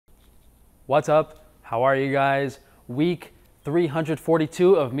What's up? How are you guys? Week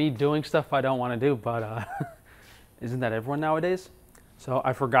 342 of me doing stuff I don't want to do, but isn't that everyone nowadays? So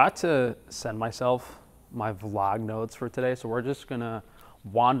I forgot to send myself my vlog notes for today, so we're just gonna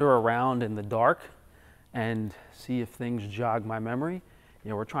wander around in the dark and see if things jog my memory. You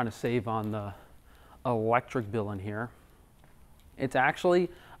know, we're trying to save on the electric bill in here. It's actually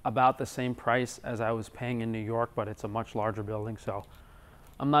about the same price as I was paying in New York, but it's a much larger building, so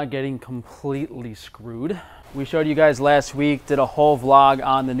I'm not getting completely screwed. We showed you guys last week, did a whole vlog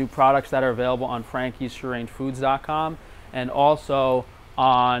on the new products that are available on frankiesstrangerfoods.com and also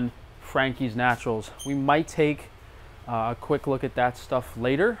on Frankie's Naturals. We might take a quick look at that stuff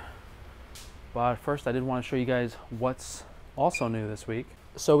later, but first I did want to show you guys what's also new this week.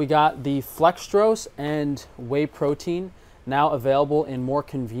 So we got the Flextrose and whey protein now available in more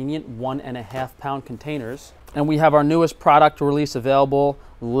convenient 1.5 pound containers. And we have our newest product release available,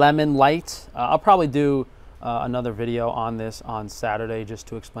 Lemon Light. I'll probably do another video on this on Saturday just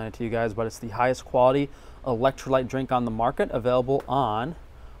to explain it to you guys, but it's the highest quality electrolyte drink on the market, available on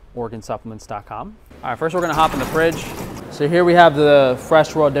organsupplements.com. All right, first we're gonna hop in the fridge. So here we have the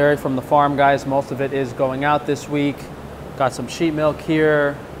fresh raw dairy from the farm, guys. Most of it is going out this week. Got some sheep milk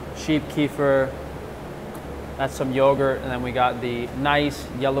here, sheep kefir, that's some yogurt, and then we got the nice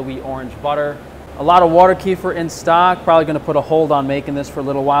yellowy orange butter. A lot of water kefir in stock. Probably gonna put a hold on making this for a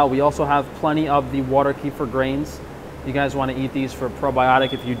little while. We also have plenty of the water kefir grains. You guys wanna eat these for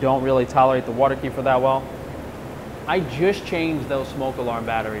probiotic if you don't really tolerate the water kefir that well. I just changed those smoke alarm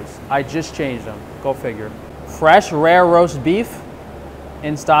batteries. I just changed them, go figure. Fresh, rare roast beef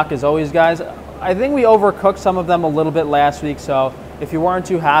in stock as always, guys. I think we overcooked some of them a little bit last week, so if you weren't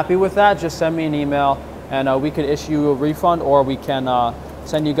too happy with that, just send me an email and we could issue you a refund, or we can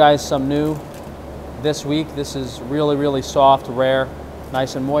send you guys some new this week. This is really, really soft, rare,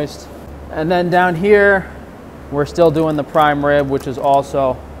 nice and moist. And then down here, we're still doing the prime rib, which is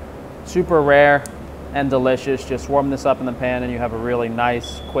also super rare and delicious. Just warm this up in the pan and you have a really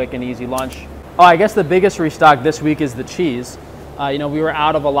nice, quick and easy lunch. Oh, I guess the biggest restock this week is the cheese. You know, we were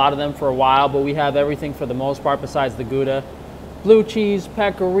out of a lot of them for a while, but we have everything for the most part besides the Gouda. Blue cheese,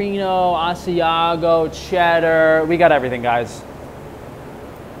 pecorino, Asiago, cheddar. We got everything, guys.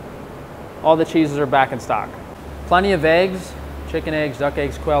 All the cheeses are back in stock. Plenty of eggs, chicken eggs, duck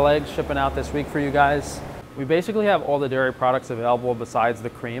eggs, quail eggs, shipping out this week for you guys. We basically have all the dairy products available besides the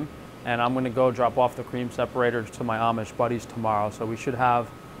cream, and I'm gonna go drop off the cream separator to my Amish buddies tomorrow, so we should have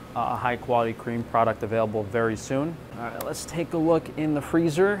a high quality cream product available very soon. All right, let's take a look in the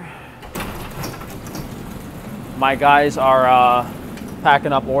freezer. My guys are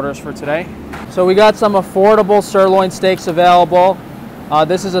packing up orders for today. So we got some affordable sirloin steaks available.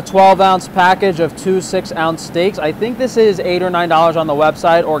 This is a 12-ounce package of 2 6-ounce steaks. I think this is $8 or $9 on the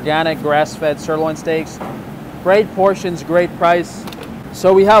website. Organic grass-fed sirloin steaks. Great portions, great price.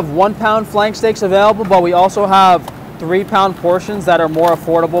 So we have 1 pound flank steaks available, but we also have 3 pound portions that are more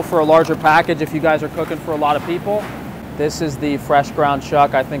affordable for a larger package if you guys are cooking for a lot of people. This is the fresh ground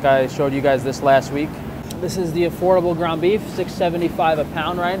chuck. I think I showed you guys this last week. This is the affordable ground beef, $6.75 a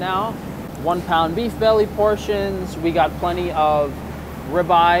pound right now. 1 pound beef belly portions. We got plenty of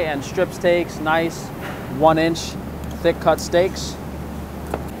ribeye and strip steaks, nice 1-inch thick cut steaks.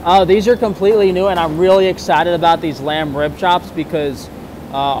 These are completely new, and I'm really excited about these lamb rib chops because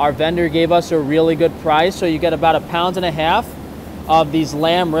our vendor gave us a really good price. So you get about 1.5 pounds of these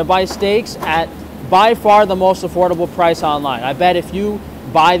lamb ribeye steaks at by far the most affordable price online. I bet if you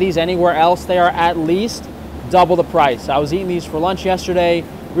buy these anywhere else, they are at least double the price. I was eating these for lunch yesterday.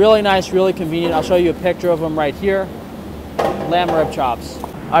 Really nice, really convenient. I'll show you a picture of them right here. Lamb rib chops.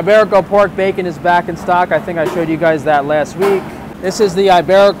 Iberico pork bacon is back in stock. I think I showed you guys that last week. This is the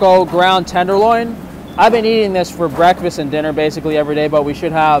Iberico ground tenderloin. I've been eating this for breakfast and dinner basically every day, but we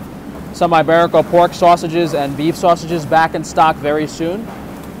should have some Iberico pork sausages and beef sausages back in stock very soon.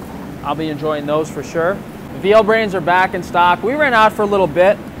 I'll be enjoying those for sure. Veal brains are back in stock. We ran out for a little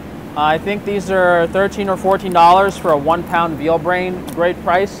bit. I think these are $13 or $14 for a 1 pound veal brain. Great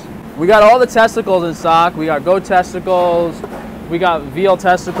price. We got all the testicles in stock. We got goat testicles, we got veal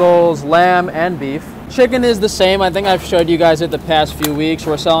testicles, lamb, and beef. Chicken is the same. I think I've showed you guys it the past few weeks.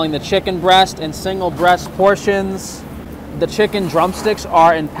 We're selling the chicken breast in single breast portions. The chicken drumsticks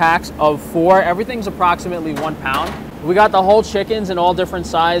are in packs of 4. Everything's approximately 1 pound. We got the whole chickens in all different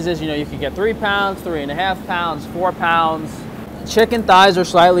sizes. You know, you can get 3 pounds, 3.5 pounds, 4 pounds. Chicken thighs are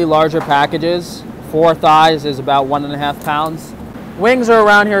slightly larger packages. 4 thighs is about 1.5 pounds. Wings are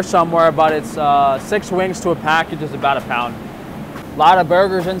around here somewhere, but it's 6 wings to a package is about 1 pound. A lot of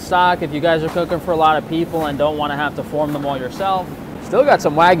burgers in stock if you guys are cooking for a lot of people and don't want to have to form them all yourself. Still got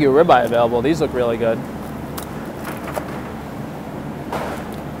some Wagyu ribeye available. These look really good.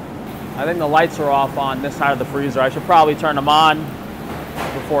 I think the lights are off on this side of the freezer. I should probably turn them on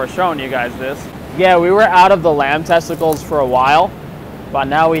before showing you guys this. Yeah, we were out of the lamb testicles for a while, but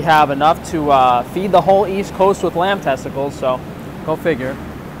now we have enough to feed the whole East Coast with lamb testicles, so go figure.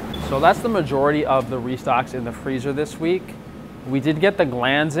 So that's the majority of the restocks in the freezer this week. We did get the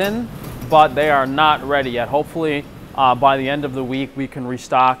glands in, but they are not ready yet. Hopefully by the end of the week we can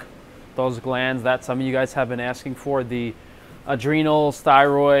restock those glands that some of you guys have been asking for. The adrenals,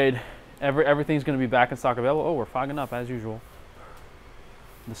 thyroid, everything's going to be back in stock available. Oh, we're fogging up as usual.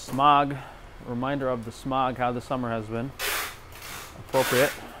 The smog, reminder of the smog, how the summer has been.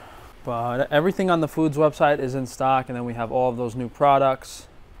 Appropriate. But everything on the foods website is in stock, and then we have all of those new products.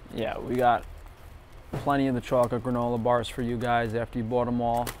 Yeah, we got plenty of the chocolate granola bars for you guys after you bought them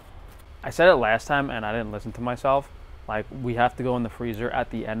all. I said it last time and I didn't listen to myself. Like, we have to go in the freezer at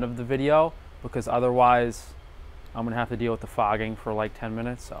the end of the video because otherwise I'm gonna have to deal with the fogging for like 10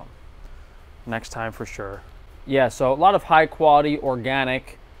 minutes. So next time for sure. Yeah, so a lot of high quality,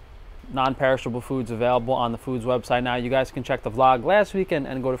 organic, non-perishable foods available on the foods website now. You guys can check the vlog last weekend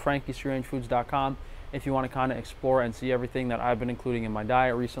and go to frankiesfree-range-foods.com if you want to kind of explore and see everything that I've been including in my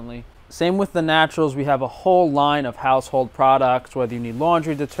diet recently. Same with the naturals. We have a whole line of household products, whether you need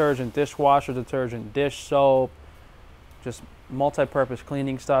laundry detergent, dishwasher detergent, dish soap, just multi-purpose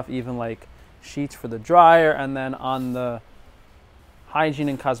cleaning stuff, even like sheets for the dryer. And then on the hygiene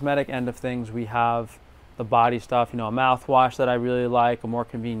and cosmetic end of things, we have the body stuff, you know, a mouthwash that I really like, a more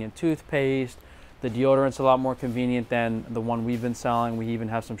convenient toothpaste. The deodorant's a lot more convenient than the one we've been selling. We even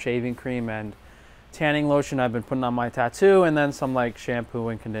have some shaving cream and tanning lotion I've been putting on my tattoo, and then some like shampoo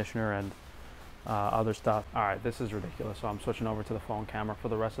and conditioner and other stuff. All right, this is ridiculous, so I'm switching over to the phone camera for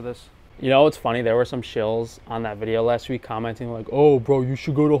the rest of this. You know, it's funny, there were some shills on that video last week commenting like, oh bro, you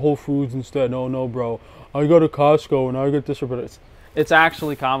should go to Whole Foods instead. No bro, I go to Costco and I get this. But it's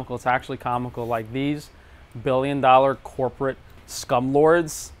actually comical. It's actually comical. Like, these billion-dollar corporate scum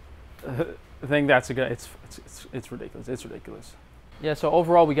lords think that's a good, it's ridiculous. It's ridiculous. Yeah, so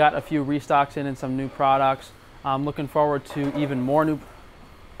overall we got a few restocks in and some new products. I'm looking forward to even more new.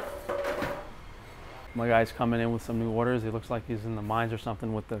 My guy's coming in with some new orders. He looks like he's in the mines or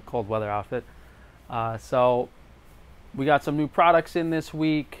something with the cold weather outfit. So we got some new products in this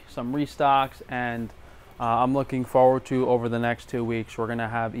week, some restocks, and I'm looking forward to, over the next 2 weeks, we're gonna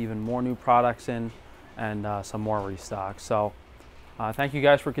have even more new products in and some more restocks. So thank you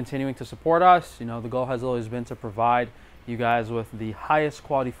guys for continuing to support us. You know, the goal has always been to provide you guys with the highest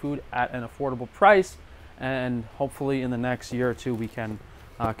quality food at an affordable price, and hopefully in the next year or two we can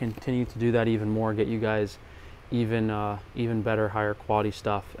continue to do that even more, get you guys even better, higher quality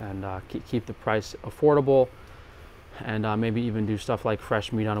stuff, and keep the price affordable, and maybe even do stuff like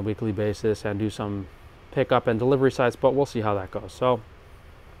fresh meat on a weekly basis and do some pickup and delivery sites, but we'll see how that goes. So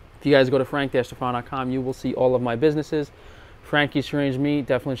if you guys go to frank-stefan.com, you will see all of my businesses. Frankie's Free-Range Meat,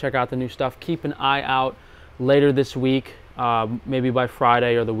 definitely check out the new stuff. Keep an eye out later this week, maybe by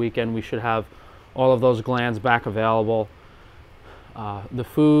Friday or the weekend, we should have all of those glands back available. The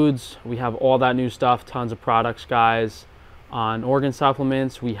foods, we have all that new stuff, tons of products, guys. On organ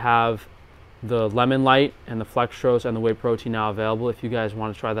supplements, we have the Lemon Light and the Flextrose and the whey protein now available. If you guys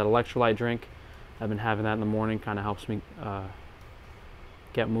want to try that electrolyte drink, I've been having that in the morning, kind of helps me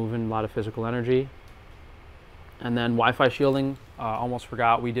get moving, a lot of physical energy. And then Wi-Fi shielding, almost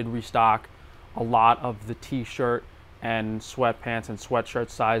forgot, we did restock a lot of the t-shirt and sweatpants and sweatshirt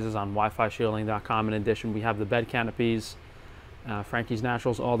sizes on WiFiShielding.com. In addition, we have the bed canopies, Frankie's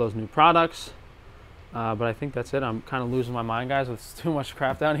Naturals, all those new products. But I think that's it. I'm kind of losing my mind, guys. It's too much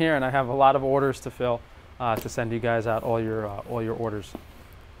crap down here, and I have a lot of orders to fill to send you guys out all your orders.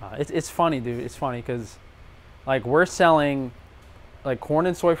 It's funny, dude. It's funny because, like, we're selling like corn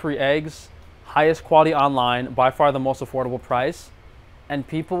and soy-free eggs, highest quality online, by far the most affordable price, and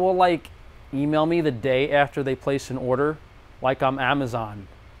people will like email me the day after they place an order like I'm Amazon.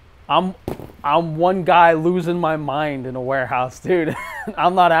 I'm one guy losing my mind in a warehouse, dude.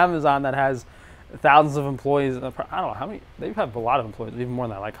 I'm not Amazon that has thousands of employees. I don't know how many. They have a lot of employees, even more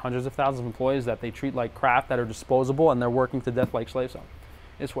than that, like hundreds of thousands of employees that they treat like crap, that are disposable, and they're working to death like slaves. So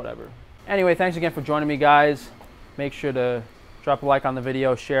it's whatever. Anyway, thanks again for joining me, guys. Make sure to drop a like on the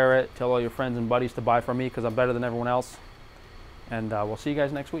video, share it, tell all your friends and buddies to buy from me because I'm better than everyone else. And we'll see you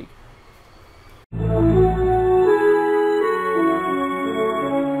guys next week.